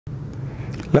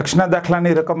લક્ષના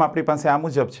દાખલાની રકમ આપણી પાસે આ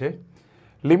મુજબ છે.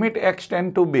 લિમિટ x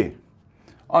ટેન્ડ ટુ 2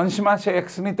 અંશમાં છે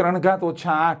x ની 3 ઘાત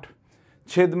ઓછા 8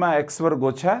 છેદમાં x વર્ગ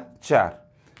ઓછા 4.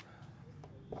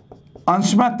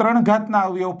 અંશમાં 3 ઘાતના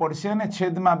અવયવ પડશે અને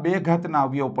છેદમાં 2 ઘાતના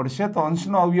અવયવ પડશે. તો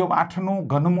અંશનો અવયવ 8નું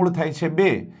ઘનમૂળ થાય છે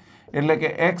 2 એટલે કે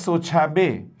x ઓછા 2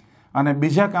 અને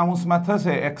બીજા કાઉન્સમાં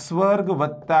થશે x વર્ગ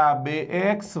વત્તા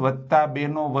 2x વત્તા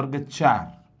 2નો વર્ગ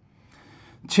 4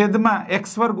 છેદમાં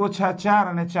x વર્ગ ઓછા 4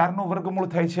 અને 4નું વર્ગમૂળ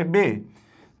થાય છે 2.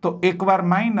 તો એકવાર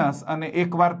માઇનસ અને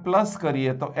એકવાર પ્લસ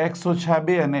કરીએ તો x ઓછા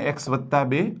 2 અને x વત્તા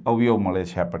 2 અવયવ મળે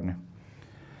છે આપણને.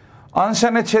 અંશ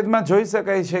અને છેદમાં જોઈ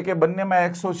શકાય છે કે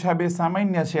બંનેમાં x ઓછા 2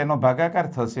 સામાન્ય છે, એનો ભાગાકાર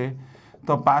થશે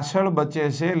તો પાછળ બચે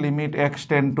છે limit x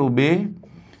tend two 2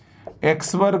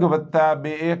 x વર્ગ વત્તા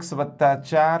 2x વત્તા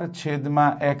 4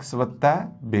 છેદમાં x વત્તા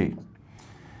 2.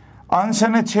 અંશ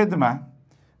અને છેદમાં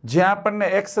જ્યાં આપણને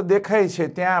x દેખાય છે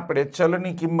ત્યાં આપણે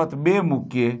ચલની કિંમત 2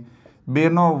 મૂકીએ.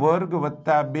 2નો વર્ગ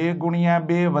વત્તા 2 ગુણ્યા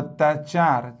 2 વત્તા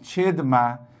 4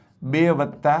 છેદમાં 2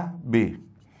 વત્તા 2.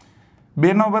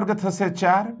 2નો વર્ગ થશે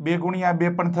 4, 2 ગુણ્યા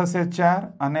 2 પણ થશે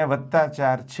 4 અને વત્તા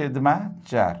 4 છેદમાં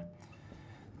 4.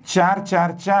 4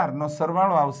 4 4 નો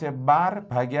સરવાળો આવશે 12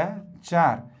 ભાગ્યા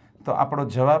 4. તો આપણો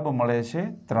જવાબ મળે છે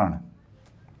 3.